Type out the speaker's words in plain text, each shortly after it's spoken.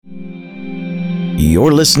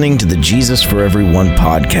You're listening to the Jesus for Everyone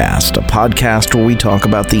podcast, a podcast where we talk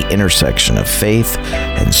about the intersection of faith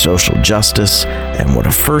and social justice and what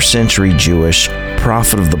a first-century Jewish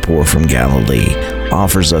prophet of the poor from Galilee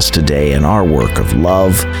offers us today in our work of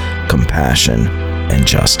love, compassion, and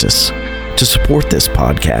justice. To support this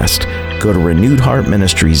podcast, go to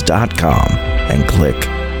renewedheartministries.com and click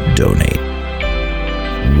Donate.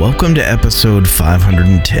 Welcome to episode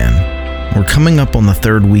 510. We're coming up on the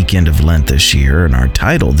third weekend of Lent this year, and our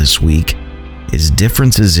title this week is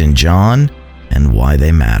Differences in John and Why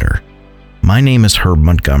They Matter. My name is Herb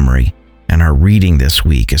Montgomery, and our reading this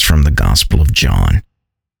week is from the Gospel of John.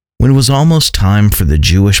 When it was almost time for the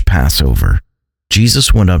Jewish Passover,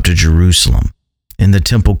 Jesus went up to Jerusalem. In the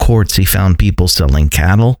temple courts, he found people selling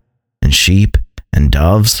cattle and sheep and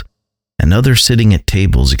doves, and others sitting at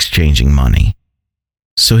tables exchanging money.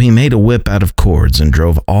 So he made a whip out of cords and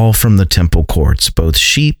drove all from the temple courts, both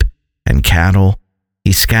sheep and cattle.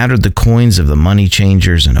 He scattered the coins of the money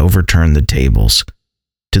changers and overturned the tables.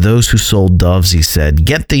 To those who sold doves, he said,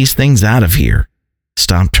 "Get these things out of here.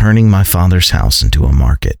 Stop turning my Father's house into a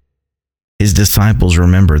market." His disciples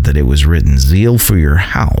remembered that it was written, "Zeal for your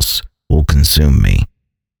house will consume me."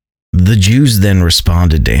 The Jews then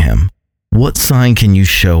responded to him, "What sign can you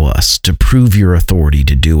show us to prove your authority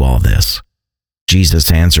to do all this?"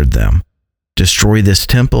 Jesus answered them, "Destroy this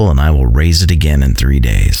temple and I will raise it again in 3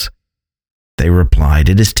 days." They replied,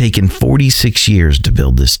 "It has taken 46 years to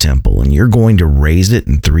build this temple, and you're going to raise it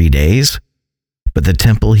in 3 days?" But the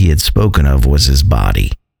temple he had spoken of was his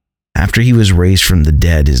body. After he was raised from the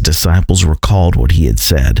dead, his disciples recalled what he had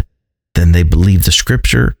said. Then they believed the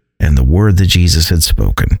scripture and the word that Jesus had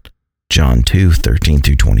spoken. John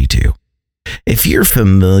 2:13-22. If you're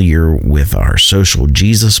familiar with our social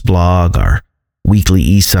Jesus blog, our weekly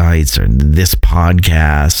e-sites, or this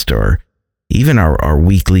podcast, or even our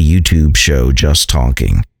weekly YouTube show, Just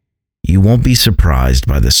Talking, you won't be surprised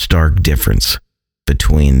by the stark difference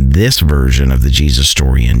between this version of the Jesus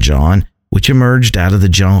story in John, which emerged out of the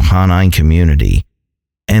Johannine community,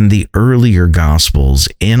 and the earlier Gospels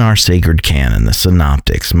in our sacred canon, the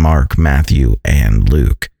Synoptics, Mark, Matthew, and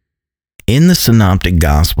Luke. In the Synoptic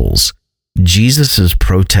Gospels, Jesus'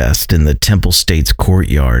 protest in the temple state's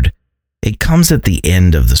courtyard, it comes at the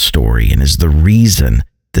end of the story and is the reason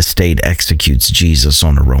the state executes Jesus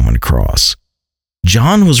on a Roman cross.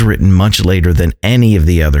 John was written much later than any of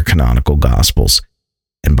the other canonical Gospels,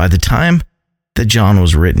 and by the time that John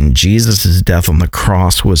was written, Jesus' death on the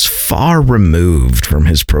cross was far removed from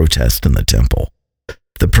his protest in the temple.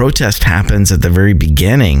 The protest happens at the very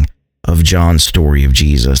beginning of John's story of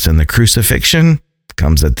Jesus, and the crucifixion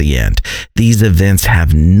comes at the end. These events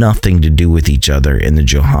have nothing to do with each other in the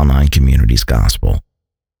Johannine community's gospel.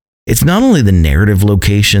 It's not only the narrative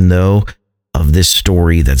location, though, of this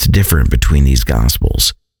story that's different between these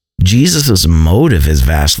gospels. Jesus' motive is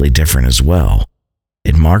vastly different as well.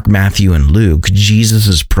 In Mark, Matthew, and Luke,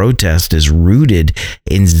 Jesus' protest is rooted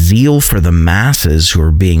in zeal for the masses who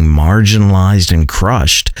are being marginalized and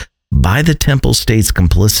crushed by the temple state's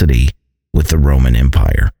complicity with the Roman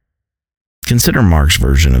Empire. Consider Mark's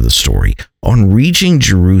version of the story. On reaching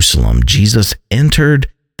Jerusalem, Jesus entered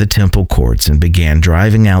the temple courts and began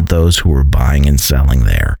driving out those who were buying and selling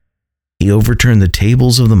there. He overturned the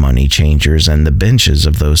tables of the money changers and the benches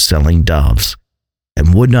of those selling doves,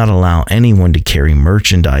 and would not allow anyone to carry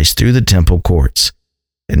merchandise through the temple courts.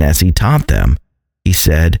 And as he taught them, he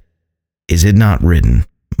said, "Is it not written,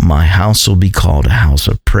 'My house will be called a house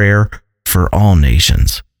of prayer for all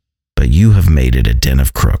nations'? But you have made it a den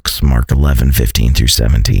of crooks." Mark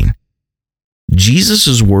 11:15-17.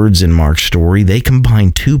 Jesus' words in Mark's story, they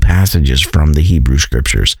combine two passages from the Hebrew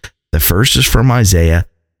scriptures. The first is from Isaiah,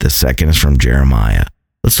 the second is from Jeremiah.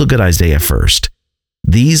 Let's look at Isaiah first.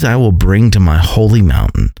 "These I will bring to my holy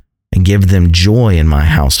mountain and give them joy in my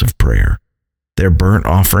house of prayer. Their burnt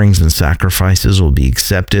offerings and sacrifices will be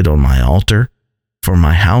accepted on my altar, for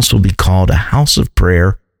my house will be called a house of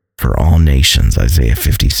prayer for all nations." Isaiah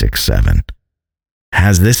 56:7.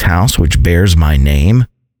 "Has this house which bears my name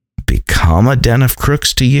become a den of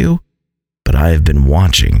crooks to you? But I have been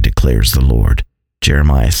watching, declares the Lord."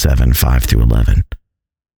 Jeremiah 7:5-11.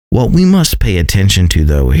 What we must pay attention to,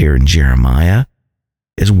 though, here in Jeremiah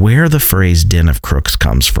is where the phrase den of crooks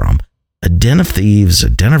comes from. A den of thieves, a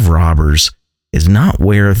den of robbers, is not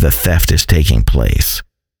where the theft is taking place,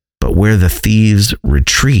 but where the thieves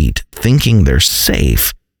retreat, thinking they're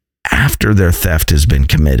safe after their theft has been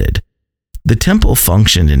committed. The temple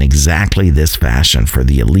functioned in exactly this fashion for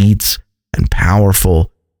the elites and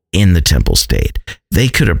powerful in the temple state. They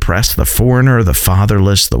could oppress the foreigner, the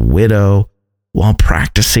fatherless, the widow, while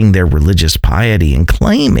practicing their religious piety and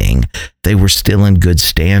claiming they were still in good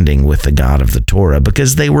standing with the God of the Torah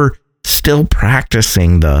because they were still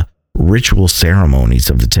practicing the ritual ceremonies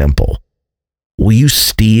of the temple. Will you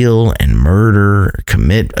steal and murder,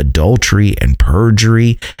 commit adultery and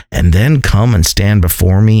perjury, and then come and stand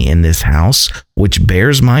before me in this house, which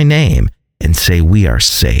bears my name, and say we are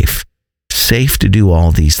safe to do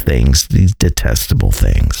all these things, these detestable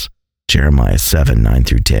things? Jeremiah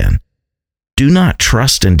 7:9-10. Do not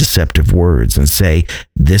trust in deceptive words and say,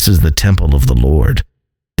 this is the temple of the Lord,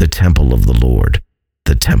 the temple of the Lord,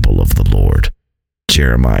 the temple of the Lord.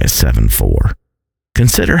 Jeremiah 7:4.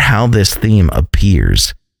 Consider how this theme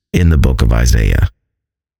appears in the book of Isaiah.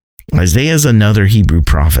 Isaiah is another Hebrew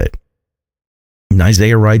prophet. And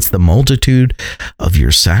Isaiah writes, the multitude of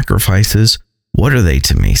your sacrifices, what are they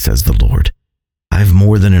to me, says the Lord? I have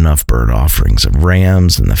more than enough burnt offerings of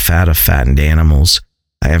rams and the fat of fattened animals.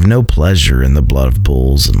 I have no pleasure in the blood of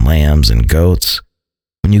bulls and lambs and goats.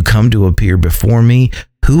 When you come to appear before me,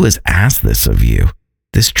 who has asked this of you?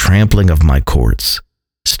 This trampling of my courts.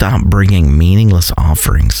 Stop bringing meaningless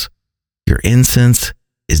offerings. Your incense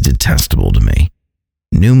is detestable to me.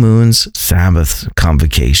 New moons, Sabbaths,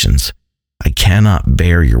 convocations. I cannot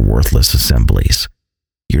bear your worthless assemblies.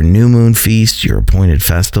 Your new moon feasts, your appointed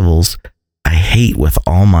festivals, I hate with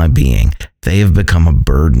all my being. They have become a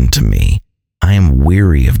burden to me. I am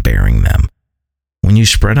weary of bearing them. When you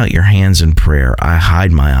spread out your hands in prayer, I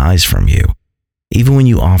hide my eyes from you. Even when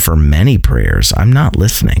you offer many prayers, I'm not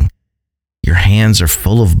listening. Your hands are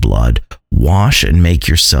full of blood. Wash and make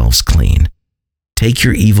yourselves clean. Take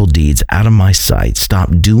your evil deeds out of my sight. Stop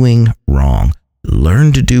doing wrong.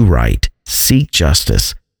 Learn to do right. Seek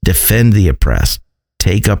justice. Defend the oppressed.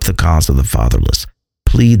 Take up the cause of the fatherless.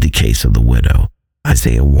 Plead the case of the widow.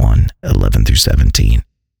 Isaiah 1:11-17.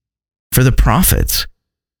 For the prophets,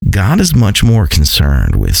 God is much more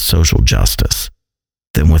concerned with social justice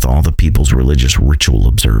than with all the people's religious ritual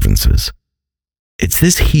observances. It's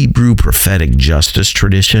this Hebrew prophetic justice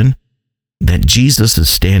tradition that Jesus is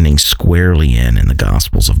standing squarely in the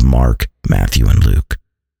Gospels of Mark, Matthew, and Luke.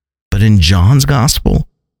 But in John's Gospel,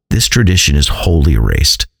 this tradition is wholly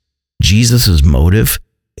erased. Jesus' motive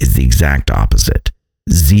is the exact opposite.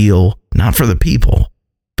 Zeal, not for the people,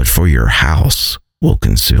 but for your house will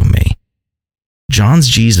consume me. John's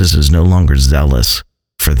Jesus is no longer zealous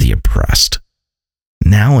for the oppressed.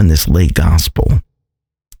 Now in this late gospel,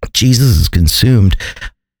 Jesus is consumed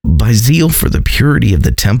by zeal for the purity of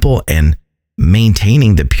the temple and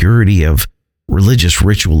maintaining the purity of religious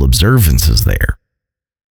ritual observances there.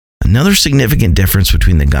 Another significant difference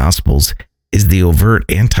between the Gospels is the overt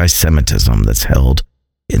anti-Semitism that's held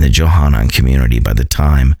in the Johannine community by the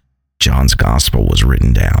time John's Gospel was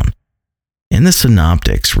written down. In the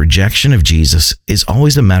Synoptics, rejection of Jesus is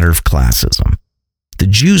always a matter of classism. The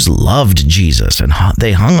Jews loved Jesus and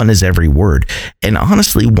they hung on his every word. And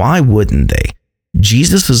honestly, why wouldn't they?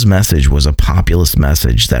 Jesus' message was a populist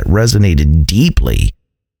message that resonated deeply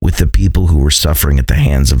with the people who were suffering at the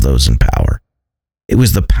hands of those in power. It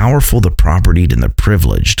was the powerful, the propertied, and the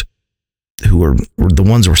privileged who were the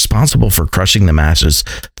ones responsible for crushing the masses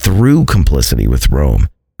through complicity with Rome,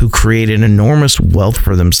 who created enormous wealth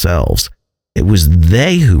for themselves. It was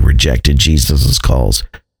they who rejected Jesus' calls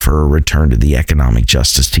for a return to the economic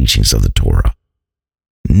justice teachings of the Torah.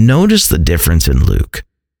 Notice the difference in Luke.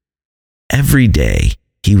 Every day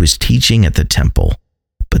he was teaching at the temple,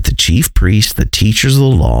 but the chief priests, the teachers of the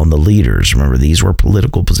law, and the leaders, remember these were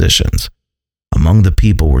political positions, among the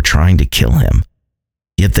people were trying to kill him.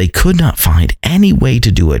 Yet they could not find any way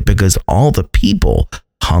to do it because all the people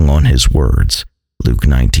hung on his words. Luke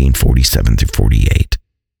 19:47-48.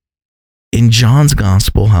 In John's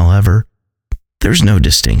Gospel, however, there's no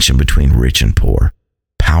distinction between rich and poor,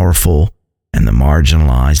 powerful and the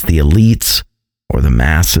marginalized, the elites or the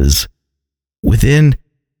masses. Within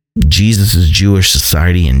Jesus' Jewish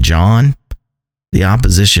society in John, the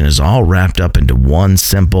opposition is all wrapped up into one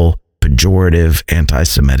simple, pejorative,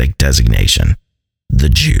 anti-Semitic designation: the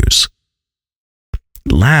Jews.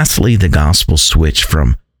 Lastly, the Gospels switch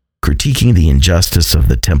from critiquing the injustice of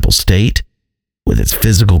the temple state with its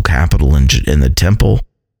physical capital in the temple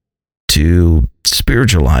to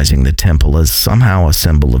spiritualizing the temple as somehow a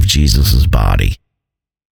symbol of Jesus' body.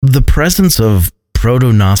 The presence of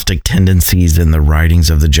proto-Gnostic tendencies in the writings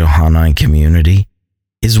of the Johannine community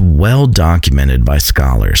is well documented by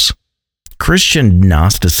scholars. Christian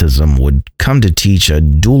Gnosticism would come to teach a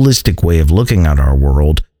dualistic way of looking at our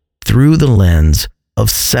world through the lens of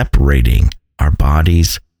separating our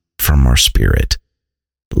bodies from our spirit.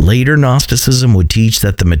 Later Gnosticism would teach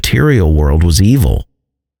that the material world was evil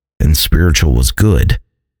and spiritual was good.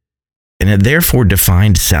 and it therefore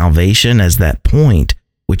defined salvation as that point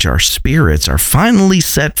which our spirits are finally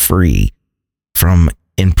set free from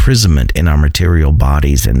imprisonment in our material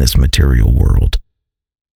bodies in this material world.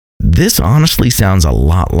 This honestly sounds a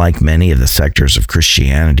lot like many of the sectors of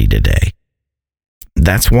Christianity today.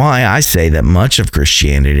 That's why I say that much of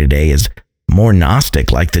Christianity today is more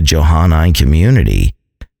Gnostic, like the Johannine community,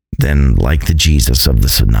 than like the Jesus of the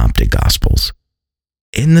Synoptic Gospels.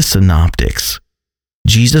 In the Synoptics,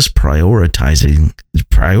 Jesus prioritizes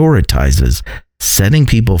setting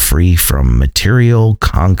people free from material,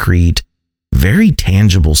 concrete, very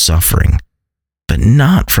tangible suffering, but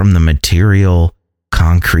not from the material,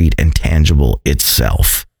 concrete, and tangible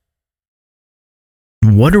itself.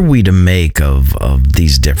 What are we to make of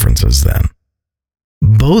these differences then?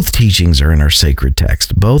 Both teachings are in our sacred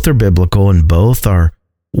text. Both are biblical, and both are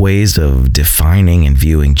ways of defining and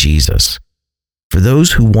viewing Jesus. For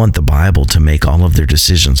those who want the Bible to make all of their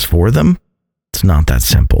decisions for them, it's not that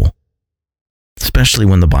simple, especially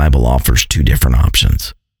when the Bible offers two different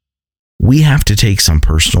options. We have to take some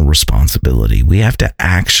personal responsibility. We have to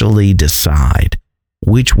actually decide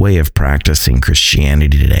which way of practicing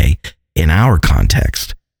Christianity today in our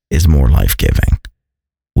context is more life-giving.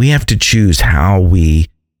 We have to choose how we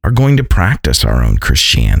are going to practice our own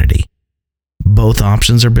Christianity. Both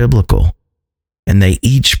options are biblical, and they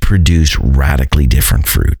each produce radically different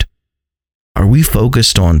fruit. Are we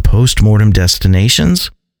focused on post-mortem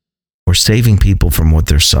destinations or saving people from what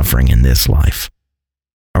they're suffering in this life?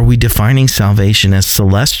 Are we defining salvation as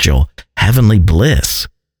celestial, heavenly bliss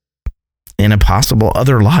in a possible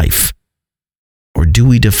other life? Or do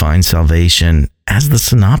we define salvation as the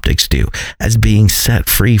Synoptics do, as being set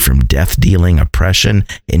free from death-dealing oppression,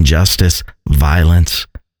 injustice, violence,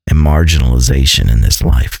 and marginalization in this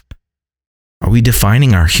life? Are we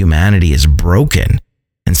defining our humanity as broken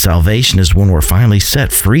and salvation is when we're finally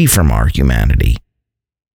set free from our humanity?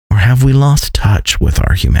 Or have we lost touch with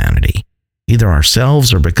our humanity, either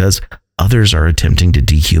ourselves or because others are attempting to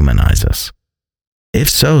dehumanize us? If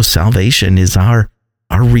so, salvation is our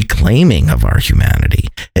reclaiming of our humanity.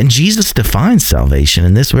 And Jesus defines salvation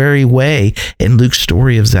in this very way in Luke's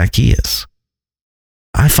story of Zacchaeus.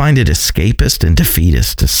 I find it escapist and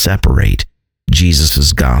defeatist to separate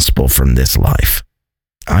Jesus' gospel from this life.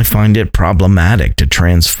 I find it problematic to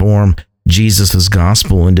transform Jesus'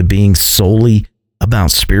 gospel into being solely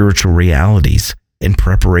about spiritual realities in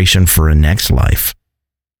preparation for a next life.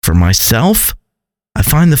 For myself, I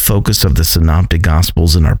find the focus of the Synoptic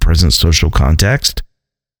Gospels in our present social context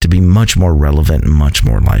to be much more relevant and much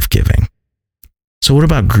more life-giving. So what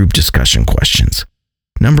about group discussion questions?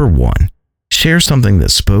 Number 1, share something that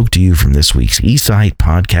spoke to you from this week's eSight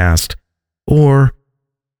podcast or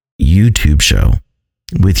YouTube show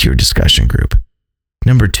with your discussion group.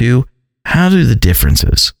 Number 2, how do the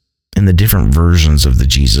differences in the different versions of the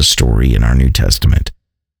Jesus story in our New Testament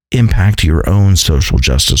impact your own social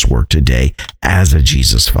justice work today as a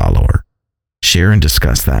Jesus follower? Share and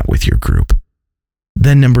discuss that with your group.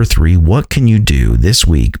 Then number 3, what can you do this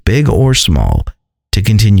week, big or small, to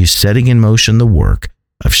continue setting in motion the work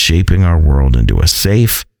of shaping our world into a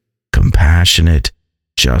safe, compassionate,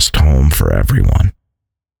 just home for everyone?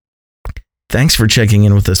 Thanks for checking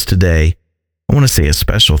in with us today. I want to say a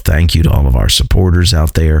special thank you to all of our supporters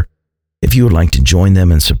out there. If you would like to join them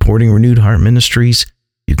in supporting Renewed Heart Ministries,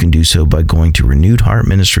 you can do so by going to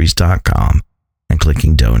renewedheartministries.com and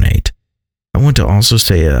clicking donate. I want to also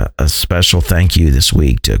say a special thank you this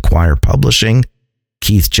week to Acquire Publishing,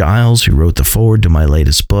 Keith Giles, who wrote the foreword to my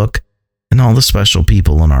latest book, and all the special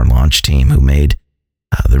people on our launch team who made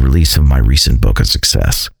the release of my recent book a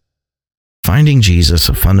success. Finding Jesus,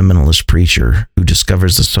 a fundamentalist preacher who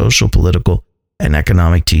discovers the social, political, and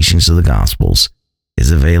economic teachings of the Gospels,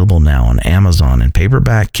 is available now on Amazon in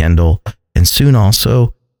paperback, Kindle, and soon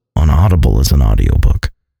also on Audible as an audiobook.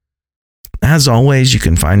 As always, you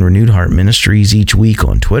can find Renewed Heart Ministries each week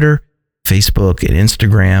on Twitter, Facebook, and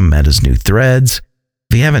Instagram, Meta's new Threads.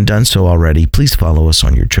 If you haven't done so already, please follow us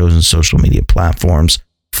on your chosen social media platforms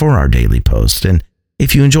for our daily posts. And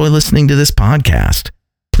if you enjoy listening to this podcast,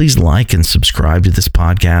 please like and subscribe to this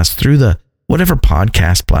podcast through the whatever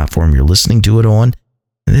podcast platform you're listening to it on.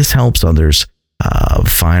 And this helps others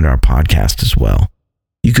find our podcast as well.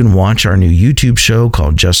 You can watch our new YouTube show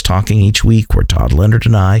called Just Talking each week, where Todd Leonard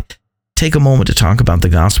and I take a moment to talk about the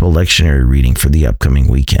gospel lectionary reading for the upcoming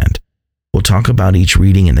weekend. We'll talk about each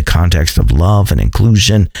reading in the context of love and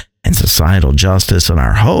inclusion and societal justice, and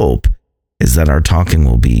our hope is that our talking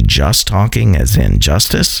will be just talking, as in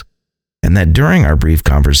justice, and that during our brief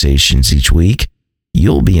conversations each week,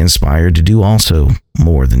 you'll be inspired to do also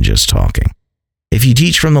more than just talking. If you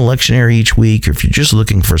teach from the lectionary each week, or if you're just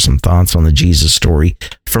looking for some thoughts on the Jesus story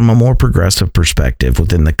from a more progressive perspective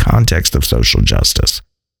within the context of social justice,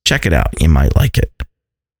 check it out. You might like it.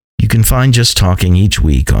 You can find Just Talking each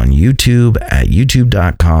week on YouTube at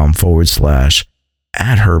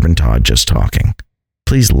youtube.com/@HerbandToddJustTalking.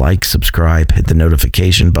 Please like, subscribe, hit the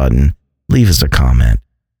notification button, leave us a comment.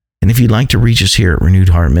 And if you'd like to reach us here at Renewed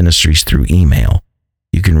Heart Ministries through email,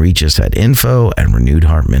 you can reach us at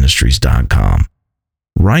info@renewedheartministries.com.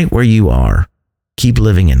 Right where you are, keep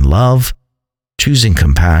living in love, choosing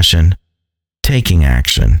compassion, taking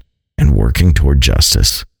action, and working toward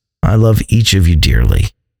justice. I love each of you dearly.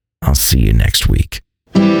 I'll see you next week.